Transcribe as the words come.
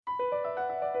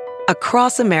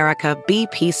Across America,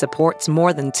 BP supports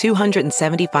more than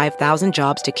 275,000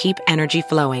 jobs to keep energy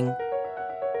flowing.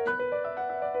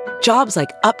 Jobs like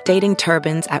updating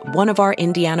turbines at one of our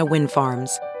Indiana wind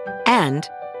farms and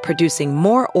producing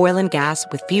more oil and gas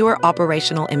with fewer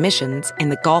operational emissions in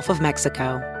the Gulf of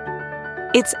Mexico.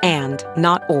 It's and,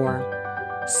 not or.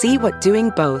 See what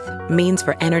doing both means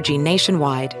for energy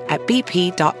nationwide at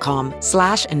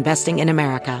bp.com/investing in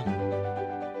America.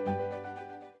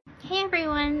 Hey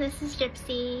everyone, this is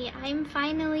Gypsy. I'm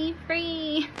finally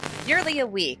free. Nearly a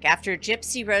week after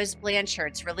Gypsy Rose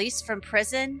Blanchard's release from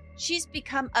prison, she's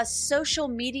become a social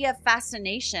media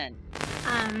fascination.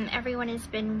 Everyone has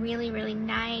been really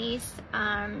nice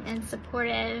and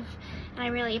supportive, and I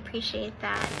really appreciate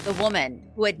that. The woman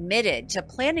who admitted to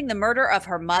planning the murder of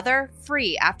her mother,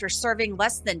 free after serving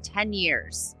less than 10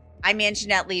 years. I'm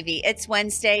Anjanette Levy. It's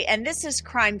Wednesday, and this is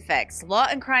Crime Fix, Law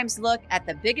and Crime's look at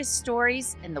the biggest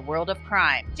stories in the world of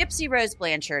crime. Gypsy Rose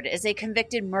Blanchard is a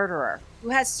convicted murderer who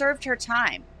has served her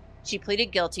time. She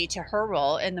pleaded guilty to her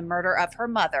role in the murder of her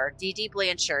mother, Dee Dee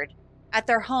Blanchard, at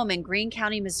their home in Greene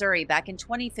County, Missouri back in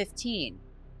 2015.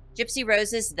 Gypsy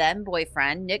Rose's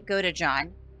then-boyfriend, Nick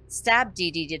Godejohn, stabbed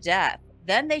Dee Dee to death.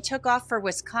 Then they took off for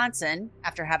Wisconsin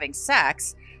after having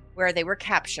sex, where they were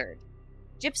captured.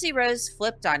 Gypsy Rose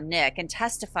flipped on Nick and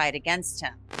testified against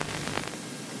him.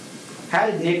 How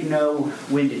did Nick know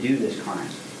when to do this crime,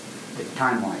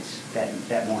 time-wise,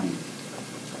 that morning?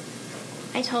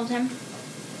 I told him.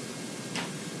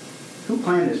 Who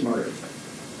planned this murder?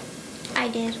 I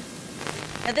did.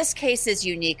 Now, this case is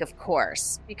unique, of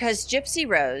course, because Gypsy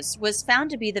Rose was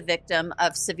found to be the victim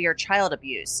of severe child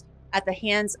abuse at the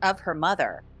hands of her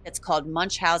mother. It's called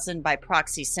Munchausen by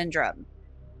proxy syndrome.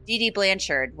 Dee Dee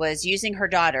Blanchard was using her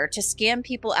daughter to scam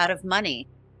people out of money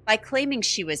by claiming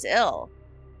she was ill.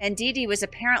 And Dee Dee was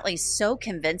apparently so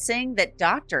convincing that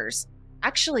doctors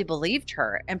actually believed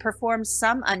her and performed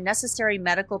some unnecessary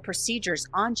medical procedures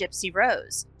on Gypsy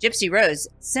Rose. Gypsy Rose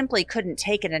simply couldn't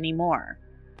take it anymore.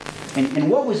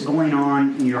 And what was going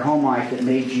on in your home life that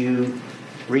made you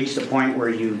reach the point where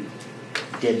you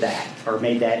did that or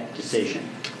made that decision?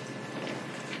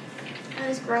 I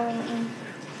was growing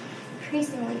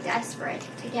increasingly desperate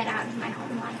to get out of my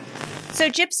home life. So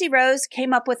Gypsy Rose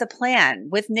came up with a plan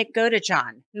with Nick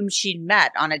Godejohn, whom she'd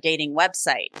met on a dating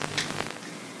website.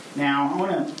 Now, I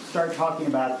want to start talking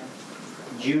about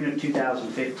June of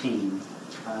 2015.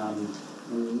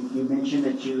 You mentioned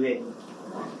that you had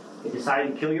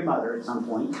decided to kill your mother at some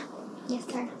point. Yes,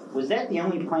 sir. Was that the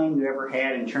only plan you ever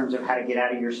had in terms of how to get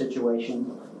out of your situation?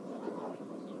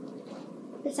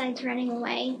 Besides running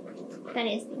away, that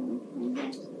is the only plan,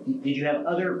 yes. Did you have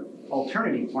other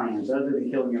alternative plans other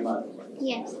than killing your mother?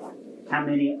 Yes. How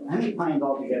many plans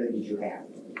altogether did you have?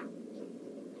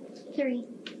 3.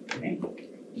 Okay.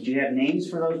 Did you have names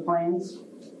for those plans?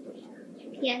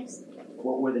 Yes.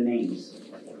 What were the names?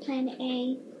 Plan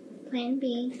A, Plan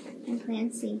B, and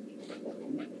Plan C.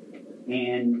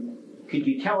 And could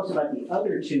you tell us about the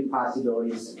other 2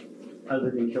 possibilities other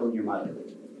than killing your mother?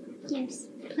 Yes.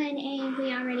 Plan A,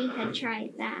 we already had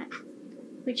tried that,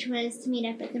 which was to meet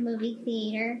up at the movie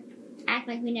theater, act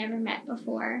like we never met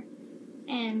before,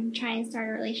 and try and start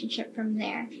a relationship from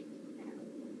there,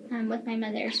 with my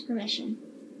mother's permission.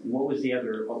 And what was the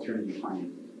other alternative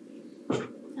plan?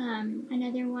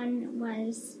 Another one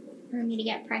was for me to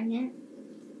get pregnant.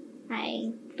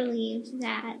 I believed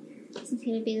that since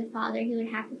he would be the father, he would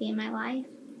have to be in my life.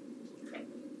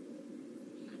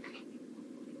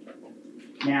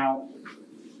 Now,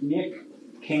 Nick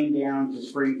came down to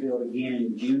Springfield again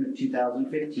in June of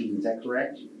 2015, is that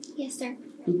correct? Yes, sir.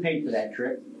 Who paid for that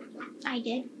trip? I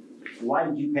did. Why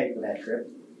did you pay for that trip?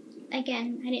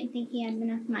 Again, I didn't think he had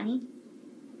enough money.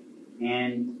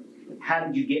 And how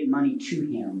did you get money to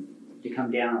him to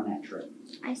come down on that trip?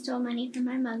 I stole money from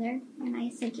my mother, and I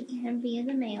sent it to him via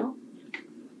the mail.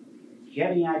 Do you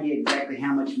have any idea exactly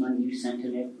how much money you sent to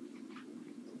Nick?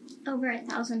 Over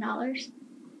 $1,000.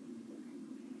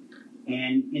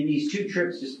 And in these 2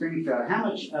 trips to Springfield, how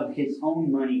much of his own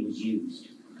money was used?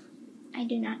 I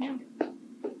do not know.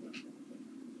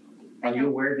 Are you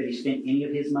aware that he spent any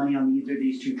of his money on either of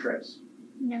these 2 trips?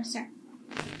 No, sir.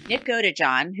 Nick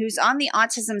Godejohn, who's on the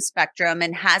autism spectrum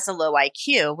and has a low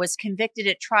IQ, was convicted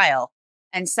at trial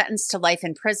and sentenced to life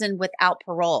in prison without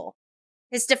parole.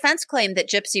 His defense claimed that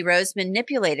Gypsy Rose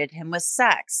manipulated him with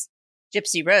sex.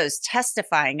 Gypsy Rose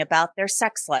testifying about their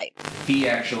sex life. He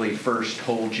actually first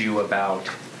told you about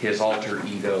his alter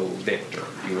ego, Victor.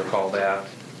 You recall that?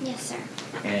 Yes, sir.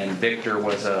 And Victor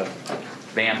was a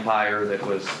vampire that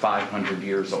was 500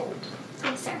 years old.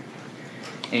 Yes, sir.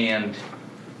 And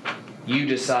you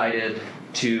decided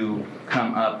to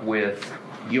come up with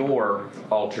your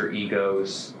alter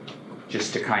egos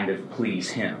just to kind of please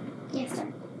him. Yes,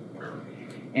 sir.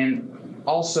 And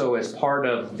also, as part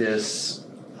of this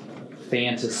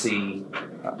fantasy,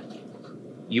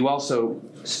 you also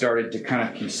started to kind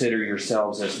of consider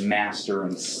yourselves as master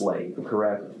and slave,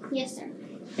 correct? Yes, sir.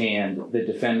 And the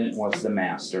defendant was the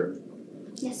master.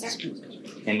 Yes, sir.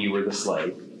 And you were the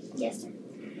slave. Yes, sir.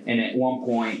 And at one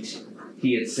point,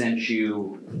 he had sent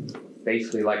you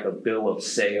basically like a bill of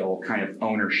sale, kind of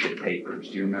ownership papers.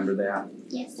 Do you remember that?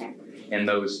 Yes, sir. And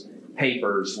those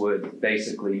papers would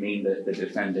basically mean that the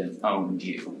defendant owned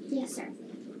you. Yes, sir.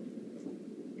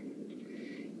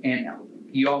 And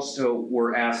you also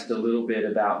were asked a little bit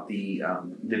about the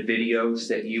videos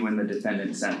that you and the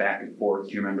defendant sent back and forth.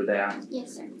 Do you remember that?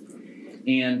 Yes, sir.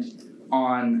 And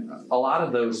on a lot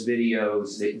of those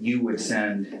videos that you would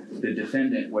send, the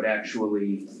defendant would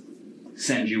actually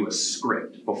send you a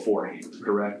script beforehand,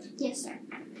 correct? Yes, sir.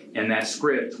 And that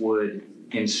script would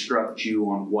instruct you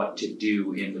on what to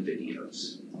do in the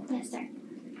videos. Yes, sir.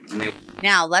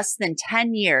 Now, less than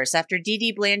 10 years after Dee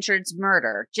Dee Blanchard's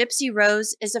murder, Gypsy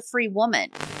Rose is a free woman.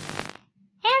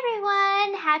 Hey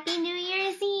everyone, happy New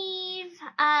Year's Eve.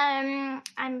 I'm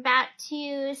about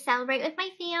to celebrate with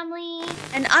my family.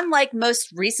 And unlike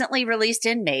most recently released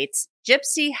inmates,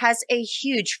 Gypsy has a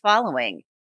huge following.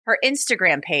 Her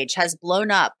Instagram page has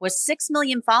blown up with 6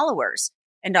 million followers.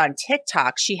 And on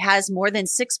TikTok, she has more than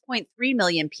 6.3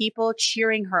 million people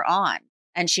cheering her on.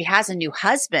 And she has a new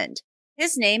husband.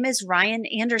 His name is Ryan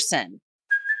Anderson.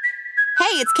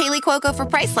 Hey, it's Kaylee Cuoco for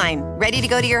Priceline. Ready to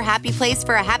go to your happy place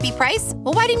for a happy price?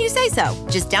 Well, why didn't you say so?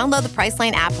 Just download the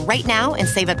Priceline app right now and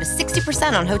save up to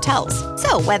 60% on hotels.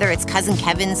 So whether it's Cousin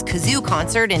Kevin's Kazoo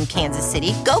Concert in Kansas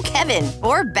City, go Kevin,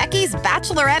 or Becky's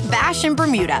Bachelorette Bash in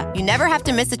Bermuda, you never have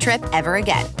to miss a trip ever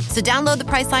again. So download the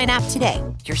Priceline app today.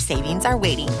 Your savings are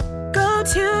waiting. Go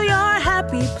to your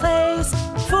happy place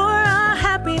for a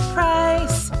happy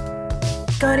price.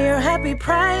 Go to your happy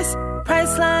price,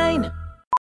 Priceline.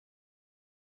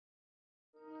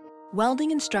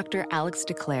 Welding instructor Alex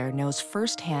DeClaire knows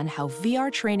firsthand how VR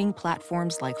training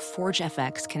platforms like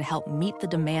ForgeFX can help meet the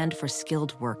demand for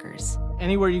skilled workers.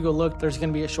 Anywhere you go look, there's going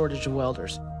to be a shortage of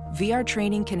welders. VR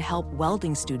training can help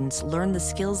welding students learn the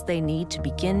skills they need to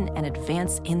begin and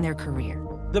advance in their career.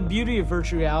 The beauty of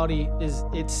virtual reality is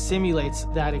it simulates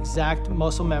that exact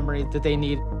muscle memory that they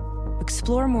need.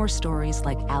 Explore more stories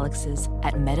like Alex's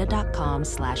at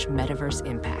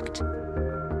meta.com/metaverseimpact.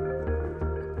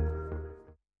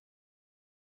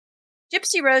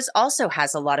 Gypsy Rose also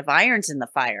has a lot of irons in the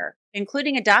fire,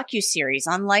 including a docuseries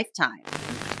on Lifetime.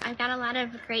 I've got a lot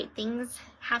of great things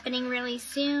happening really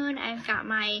soon. I've got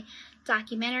my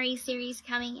documentary series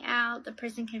coming out, The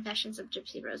Prison Confessions of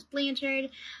Gypsy Rose Blanchard.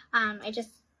 I just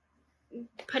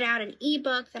put out an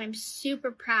ebook that I'm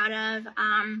super proud of.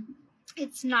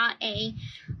 It's not a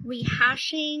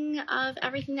rehashing of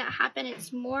everything that happened.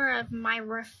 It's more of my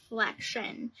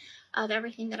reflection of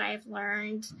everything that I've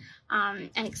learned and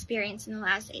experienced in the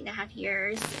last 8.5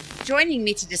 years. Joining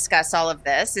me to discuss all of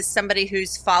this is somebody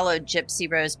who's followed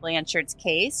Gypsy Rose Blanchard's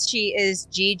case. She is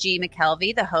Gigi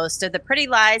McKelvey, the host of the Pretty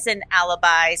Lies and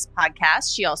Alibis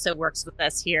podcast. She also works with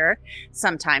us here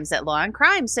sometimes at Law and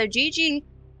Crime. So Gigi,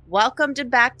 welcome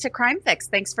back to Crime Fix.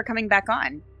 Thanks for coming back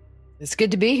on. It's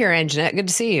good to be here, Anjanette. Good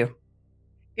to see you.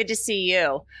 Good to see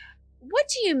you. What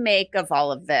do you make of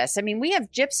all of this? I mean, we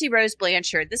have Gypsy Rose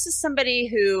Blanchard. This is somebody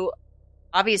who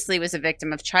obviously was a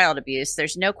victim of child abuse.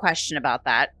 There's no question about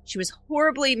that. She was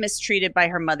horribly mistreated by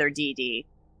her mother, Dee Dee,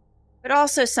 but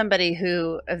also somebody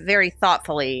who very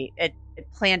thoughtfully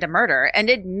planned a murder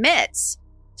and admits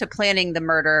to planning the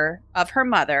murder of her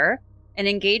mother and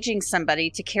engaging somebody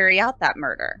to carry out that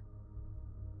murder.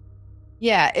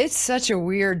 Yeah, it's such a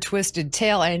weird, twisted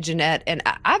tale, Anjanette. And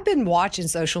I've been watching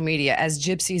social media as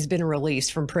Gypsy's been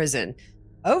released from prison.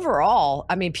 Overall,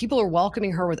 I mean, people are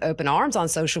welcoming her with open arms on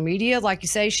social media. Like you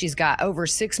say, she's got over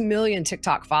 6 million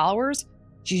TikTok followers.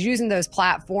 She's using those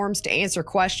platforms to answer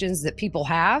questions that people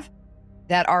have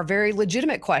that are very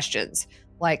legitimate questions.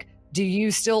 Like, do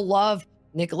you still love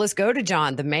Nicholas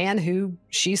Godejohn, the man who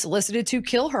she solicited to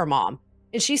kill her mom?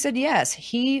 And she said, yes,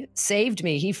 he saved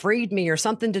me. He freed me or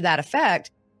something to that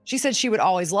effect. She said she would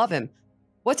always love him.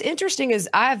 What's interesting is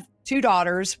I have 2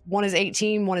 daughters. One is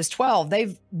 18, one is 12.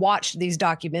 They've watched these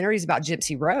documentaries about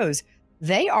Gypsy Rose.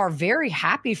 They are very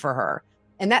happy for her.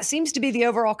 And that seems to be the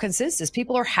overall consensus.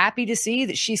 People are happy to see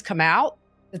that she's come out,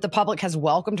 that the public has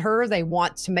welcomed her. They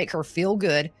want to make her feel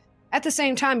good. At the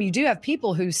same time, you do have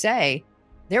people who say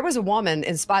there was a woman,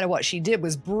 in spite of what she did,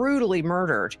 was brutally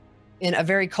murdered in a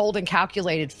very cold and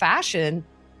calculated fashion.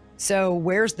 So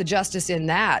where's the justice in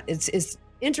that? It's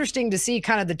interesting to see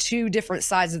kind of the two different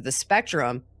sides of the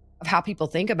spectrum of how people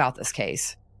think about this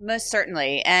case. Most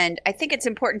certainly. And I think it's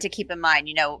important to keep in mind,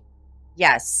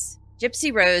 yes,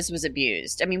 Gypsy Rose was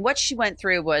abused. I mean, what she went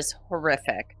through was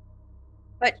horrific.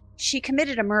 But she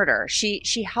committed a murder.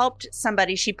 She helped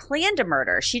somebody. She planned a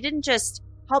murder. She didn't just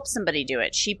help somebody do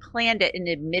it. She planned it and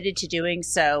admitted to doing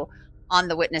so on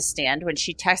the witness stand when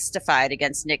she testified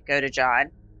against Nick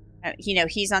Godejohn.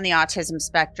 He's on the autism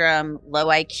spectrum, low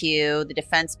IQ. The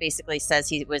defense basically says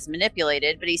he was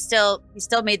manipulated, but he still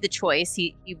made the choice.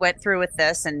 He went through with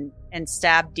this and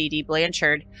stabbed Dee Dee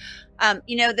Blanchard.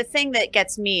 The thing that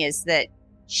gets me is that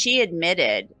she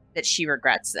admitted that she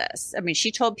regrets this. I mean,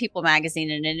 she told People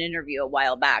magazine in an interview a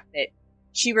while back that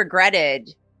she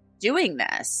regretted doing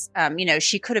this.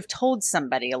 She could have told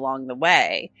somebody along the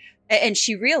way, and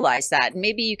she realized that.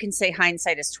 Maybe you can say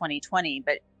hindsight is 20/20,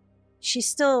 but she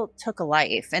still took a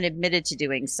life and admitted to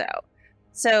doing so.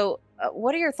 So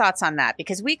what are your thoughts on that?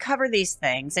 Because we cover these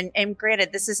things, and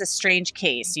granted, this is a strange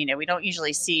case. We don't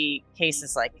usually see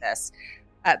cases like this,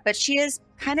 but she is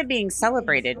kind of being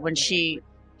celebrated when she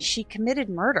committed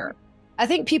murder. I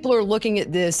think people are looking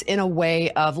at this in a way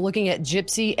of looking at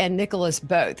Gypsy and Nicholas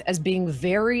both as being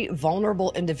very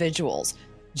vulnerable individuals.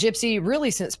 Gypsy, really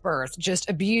since birth, just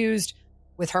abused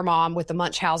with her mom with the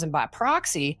Munchausen by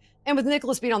proxy. And with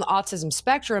Nicholas being on the autism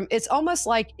spectrum, it's almost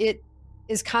like it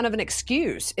is kind of an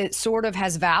excuse. It sort of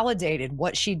has validated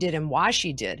what she did and why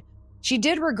she did. She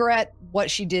did regret what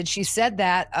she did. She said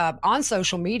that on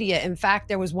social media. In fact,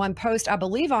 there was one post, I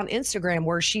believe on Instagram,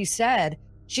 where she said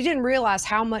she didn't realize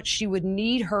how much she would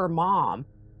need her mom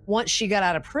once she got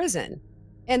out of prison.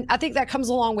 And I think that comes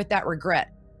along with that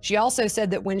regret. She also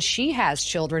said that when she has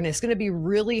children, it's going to be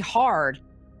really hard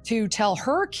to tell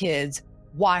her kids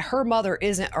why her mother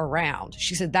isn't around.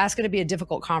 She said that's going to be a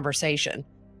difficult conversation.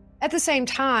 At the same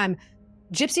time,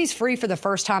 Gypsy's free for the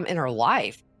first time in her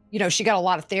life. She got a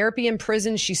lot of therapy in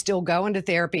prison. She's still going to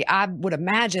therapy. I would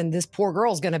imagine this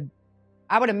girl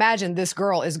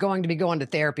is going to be going to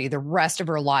therapy the rest of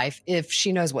her life if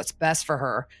she knows what's best for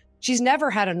her. She's never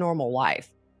had a normal life.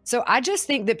 So I just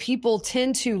think that people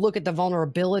tend to look at the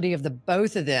vulnerability of the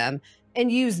both of them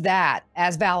and use that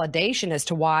as validation as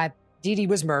to why Dee Dee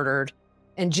was murdered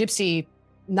and Gypsy,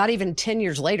 not even 10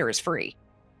 years later, is free.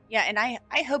 Yeah, and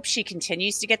I hope she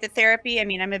continues to get the therapy. I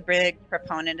mean, I'm a big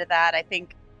proponent of that. I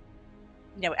think,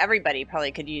 everybody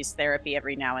probably could use therapy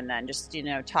every now and then, just,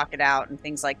 talk it out and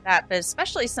things like that. But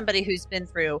especially somebody who's been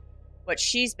through what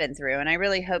she's been through. And I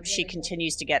really hope she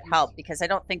continues to get help, because I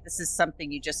don't think this is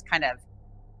something you just kind of,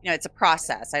 it's a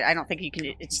process. I don't think you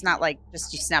can, it's not like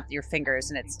just you snap your fingers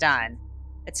and it's done.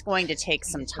 It's going to take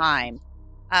some time.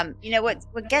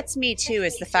 What gets me too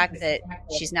is the fact that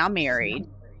she's now married.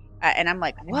 And I'm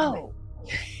like, whoa,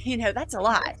 that's a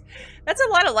lot. That's a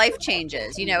lot of life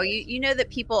changes. You know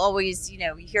that people always, you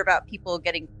hear about people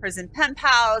getting prison pen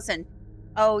pals and,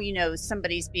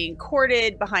 somebody's being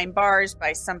courted behind bars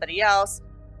by somebody else.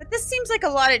 But this seems like a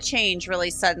lot of change really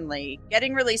suddenly.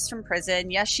 Getting released from prison.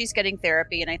 Yes, she's getting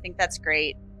therapy, and I think that's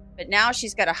great. But now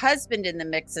she's got a husband in the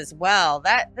mix as well.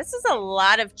 This is a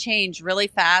lot of change really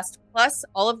fast. Plus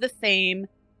all of the fame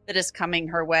that is coming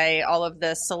her way, all of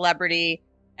the celebrity.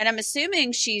 And I'm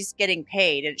assuming she's getting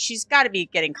paid, and she's got to be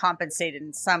getting compensated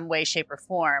in some way, shape, or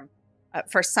form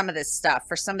for some of this stuff,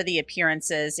 for some of the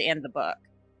appearances and the book.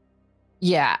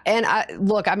 Yeah.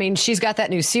 And she's got that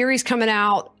new series coming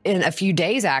out in a few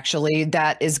days, actually,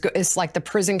 that it's like the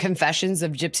prison confessions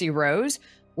of Gypsy Rose,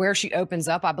 where she opens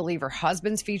up. I believe her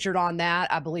husband's featured on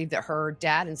that. I believe that her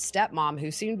dad and stepmom,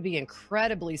 who seem to be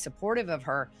incredibly supportive of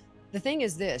her. The thing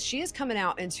is this, she is coming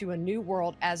out into a new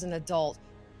world as an adult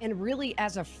and really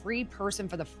as a free person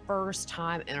for the first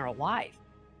time in her life.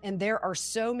 And there are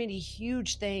so many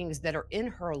huge things that are in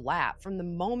her lap from the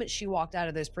moment she walked out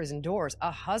of those prison doors.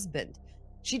 A husband.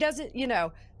 She doesn't,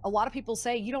 a lot of people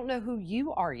say, you don't know who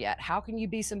you are yet. How can you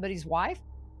be somebody's wife?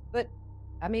 But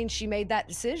she made that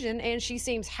decision and she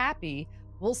seems happy.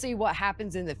 We'll see what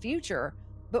happens in the future.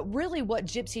 But really what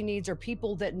Gypsy needs are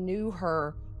people that knew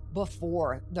her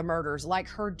before the murders, like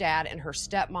her dad and her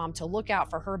stepmom, to look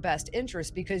out for her best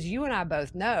interest, because you and I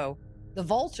both know the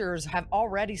vultures have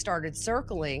already started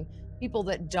circling people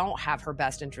that don't have her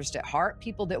best interest at heart,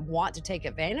 people that want to take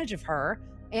advantage of her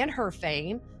and her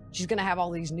fame. She's going to have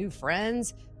all these new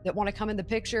friends that want to come in the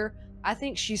picture. I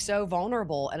think she's so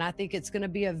vulnerable, and I think it's going to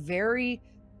be a very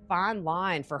fine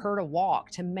line for her to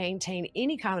walk to maintain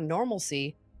any kind of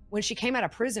normalcy when she came out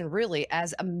of prison, really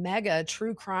as a mega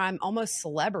true crime, almost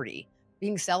celebrity,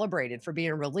 being celebrated for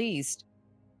being released.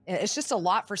 It's just a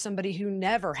lot for somebody who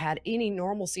never had any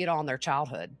normalcy at all in their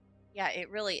childhood. Yeah, it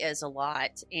really is a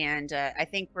lot. And I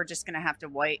think we're just going to have to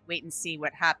wait and see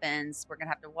what happens. We're going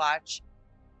to have to watch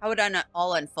how it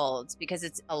all unfolds, because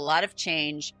it's a lot of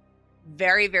change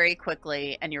very, very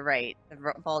quickly. And you're right.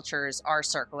 The vultures are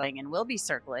circling and will be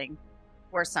circling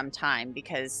for some time,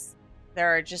 because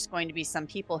there are just going to be some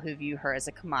people who view her as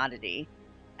a commodity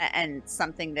and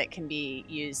something that can be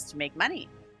used to make money.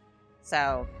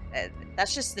 So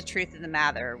that's just the truth of the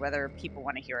matter, whether people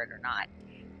want to hear it or not.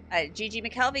 Gigi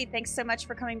McKelvey, thanks so much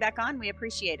for coming back on. We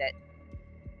appreciate it.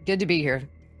 Good to be here.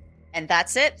 And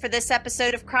that's it for this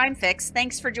episode of Crime Fix.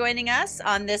 Thanks for joining us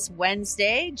on this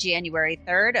Wednesday, January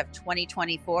 3rd of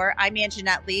 2024. I'm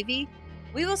Anjanette Levy.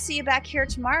 We will see you back here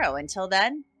tomorrow. Until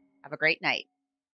then, have a great night.